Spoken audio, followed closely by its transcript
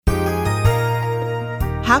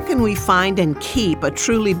How can we find and keep a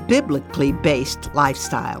truly biblically based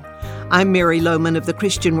lifestyle? I'm Mary Lohman of the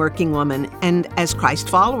Christian Working Woman, and as Christ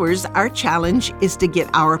followers, our challenge is to get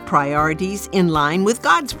our priorities in line with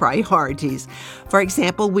God's priorities. For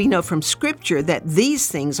example, we know from Scripture that these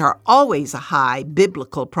things are always a high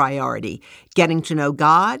biblical priority: getting to know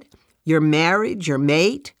God, your marriage, your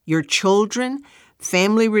mate, your children,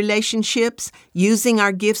 family relationships, using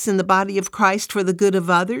our gifts in the body of Christ for the good of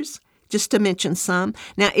others, just to mention some.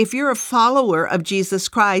 Now, if you're a follower of Jesus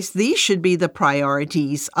Christ, these should be the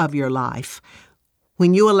priorities of your life.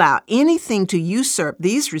 When you allow anything to usurp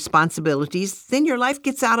these responsibilities, then your life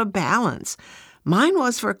gets out of balance. Mine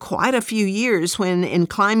was for quite a few years when, in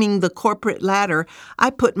climbing the corporate ladder, I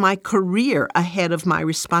put my career ahead of my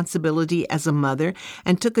responsibility as a mother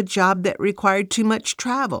and took a job that required too much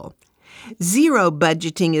travel. Zero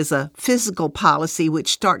budgeting is a fiscal policy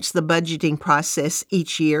which starts the budgeting process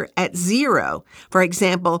each year at zero. For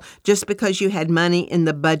example, just because you had money in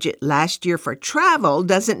the budget last year for travel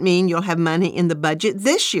doesn't mean you'll have money in the budget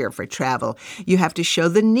this year for travel. You have to show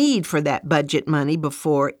the need for that budget money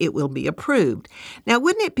before it will be approved. Now,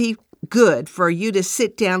 wouldn't it be good for you to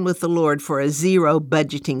sit down with the Lord for a zero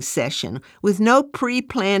budgeting session with no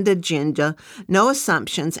pre-planned agenda, no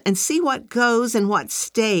assumptions, and see what goes and what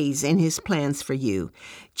stays in His plans for you?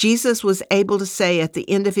 Jesus was able to say at the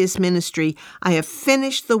end of His ministry, "I have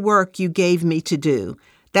finished the work you gave me to do."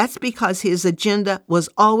 That's because His agenda was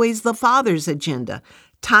always the Father's agenda.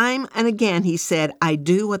 Time and again He said, "I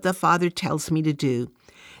do what the Father tells me to do."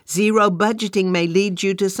 Zero budgeting may lead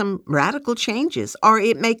you to some radical changes, or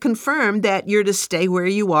it may confirm that you're to stay where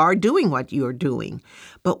you are doing what you're doing.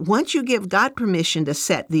 But once you give God permission to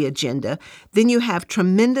set the agenda, then you have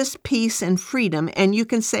tremendous peace and freedom, and you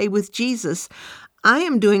can say with Jesus, "I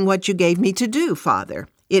am doing what you gave me to do, Father."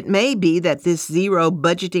 It may be that this zero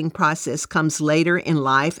budgeting process comes later in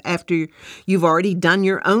life after you've already done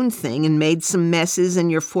your own thing and made some messes and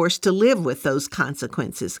you're forced to live with those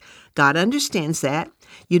consequences. God understands that.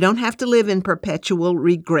 You don't have to live in perpetual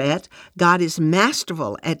regret. God is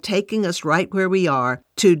masterful at taking us right where we are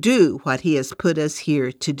to do what He has put us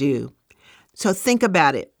here to do. So think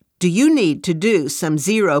about it. Do you need to do some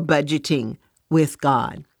zero budgeting with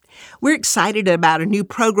God? We're excited about a new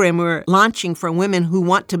program we're launching for women who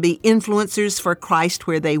want to be influencers for Christ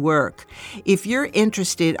where they work. If you're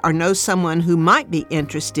interested or know someone who might be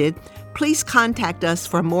interested, please contact us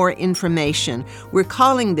for more information. We're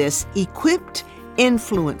calling this Equipped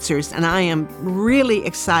Influencers, and I am really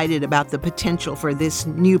excited about the potential for this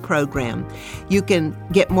new program. You can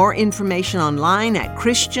get more information online at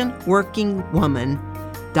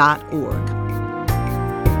christianworkingwoman.org.